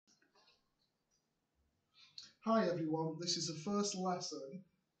Hi everyone, this is the first lesson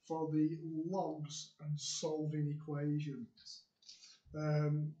for the logs and solving equations.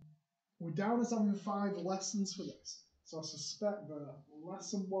 We're down as having 5 lessons for this, so I suspect that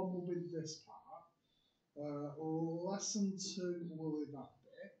lesson 1 will be this part, lesson 2 will be that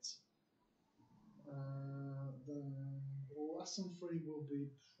bit, then lesson 3 will be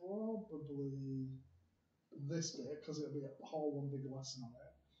probably this bit because it'll be a whole one big lesson on it.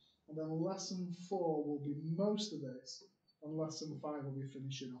 And then lesson 4 will be most of this, and lesson 5 will be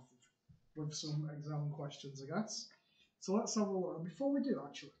finishing off with some exam questions, I guess. So let's have a look. Before we do,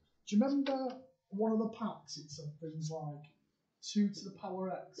 actually, do you remember one of the packs? It said things like 2 to the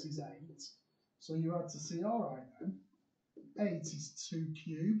power x is 8. So you had to see, alright then, 8 is 2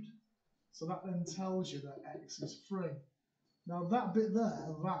 cubed. So that then tells you that x is 3. Now that bit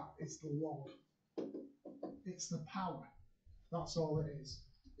there, that is the log. It's the power. That's all it is.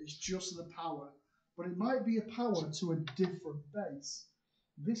 It's just the power, but it might be a power to a different base.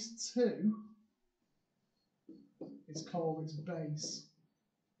 This 2 is called its base.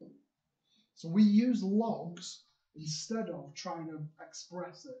 So we use logs instead of trying to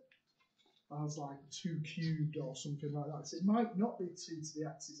express it as like 2 cubed or something like that. So it might not be 2 to the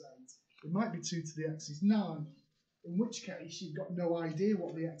x is 8. It might be 2 to the x is 9, in which case you've got no idea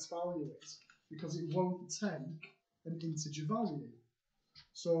what the x value is because it won't take an integer value.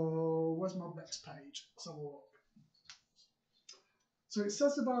 So where's my next page? Let's have a look. So it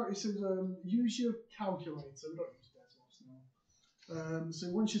says use your calculator. We don't use decimals now. So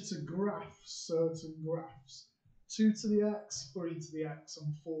it wants you to graph certain graphs. 2 to the x, 3 to the x,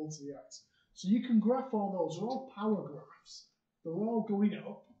 and 4 to the x. So you can graph all those. They're all power graphs. They're all going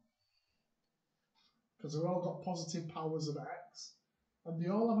up because they've all got positive powers of x, and they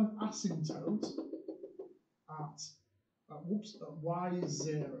all have an asymptote at y is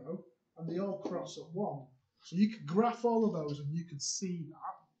 0, and they all cross at 1. So you could graph all of those and you could see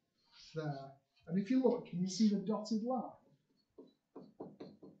that there. And if you look, can you see the dotted line?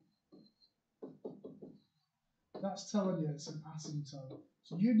 That's telling you it's an asymptote.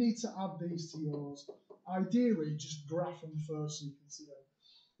 So you need to add these to yours. Ideally, just graph them first so you can see them.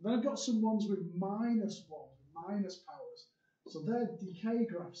 Then I've got some ones with minus powers. So they're decay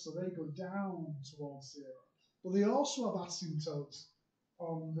graphs, so they go down towards 0. But they also have asymptotes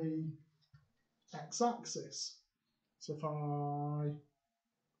on the x-axis. So if I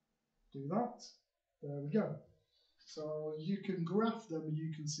do that, there we go. So you can graph them and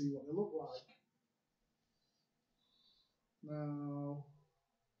you can see what they look like. Now,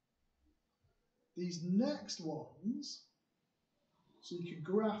 these next ones, so you can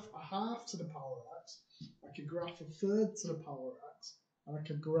graph a half to the power x, I could graph a third to the power x, and I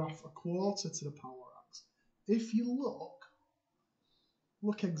could graph a quarter to the power x. If you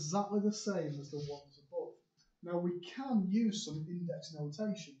look exactly the same as the ones above. Now we can use some index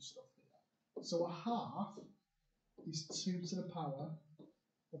notation stuff here. So a half is 2 to the power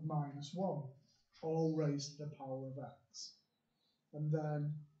of minus 1, all raised to the power of x. And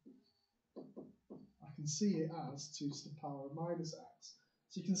then I can see it as 2 to the power of minus x.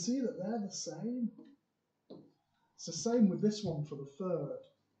 So you can see that they're the same. It's the same with this one for the third.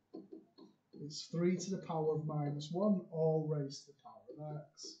 It's 3 to the power of minus 1, all raised to the power of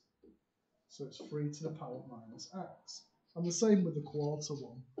x. So it's 3 to the power of minus x. And the same with the quarter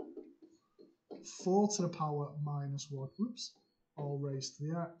one. 4 to the power of minus 1, oops, all raised to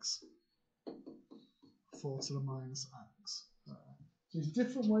the x. 4 to the minus x. So there's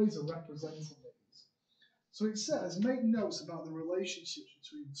different ways of representing these. So it says, make notes about the relationships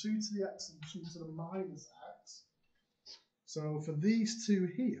between 2 to the x and 2 to the minus x. So for these two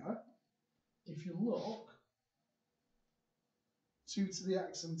here, if you look, 2 to the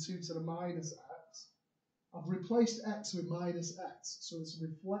x and 2 to the minus x, I've replaced x with minus x, so it's a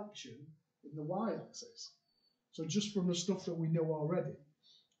reflection in the y-axis. So just from the stuff that we know already,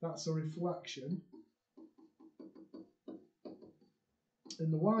 that's a reflection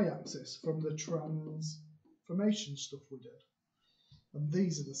in the y-axis from the transformation stuff we did. And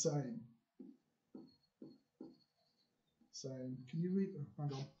these are the same. Same. Can you read them?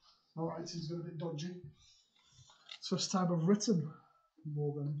 Hang on. My writing's got a bit dodgy. It's first time I've written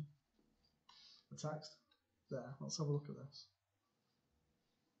more than a text. There, let's have a look at this.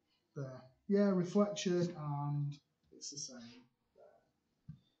 There. Yeah, reflection, and it's the same.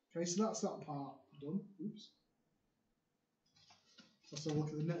 There. Okay, so that's that part done. Oops. Let's have a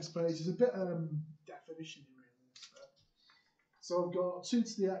look at the next page. There's a bit definition here, really. So I've got 2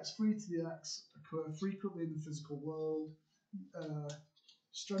 to the x, 3 to the x occur frequently in the physical world.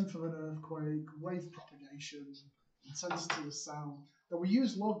 Strength of an earthquake, wave propagation, intensity of sound. Now we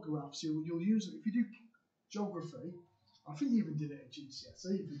use log graphs. You'll use it if you do geography, I think you even did it at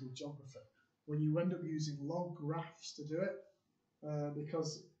GCSE if you did geography, when you end up using log graphs to do it,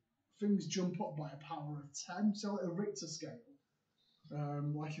 because things jump up by a power of 10, so at a Richter scale.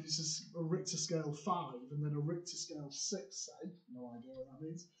 Like if it's a Richter scale 5 and then a Richter scale 6, say, no idea what that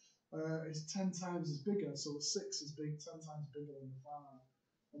means, it's 10 times as bigger, so the 6 is 10 times bigger than the 5.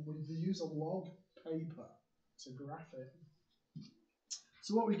 And we use a log paper to graph it.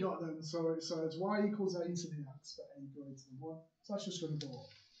 So what we got then, so it says y equals a to the x for a greater than 1. So that's just going to go up.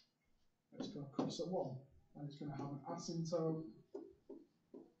 It's going to cross at 1, and it's going to have an asymptote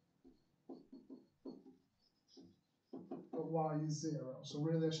at y is 0. So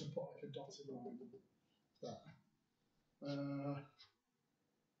really I should put like a dotted line there.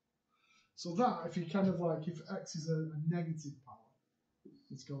 So that, if you kind of like, if x is a negative power,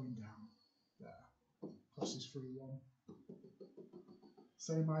 it's going down there. Crosses through 1.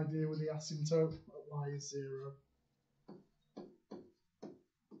 Same idea with the asymptote at y is 0.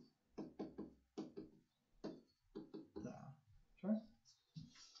 There. Okay.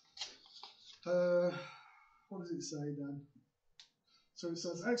 What does it say then? So it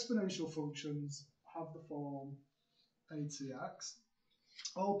says exponential functions have the form a to x,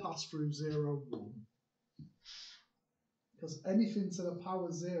 all pass through 0, 1. Because anything to the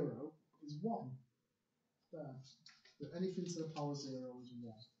power 0 is 1. There. But anything to the power 0 is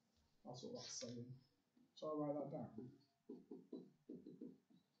 1. That's what that's saying. So I'll write that down.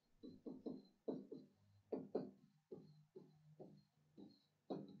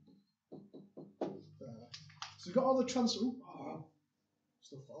 There. So we've got all the transfer. Oh,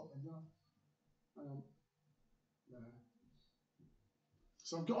 stuff up in there. There.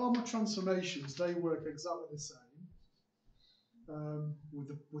 So I've got all my transformations. They work exactly the same.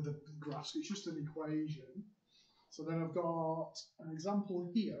 With the graphs. It's just an equation. So then I've got an example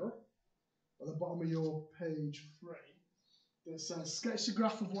here at the bottom of your page 3 that says sketch the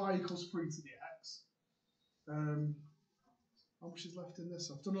graph of y equals 3 to the x. How much is left in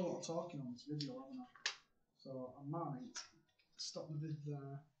this? I've done a lot of talking on this video, haven't I? So I might stop the vid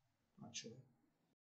there, actually.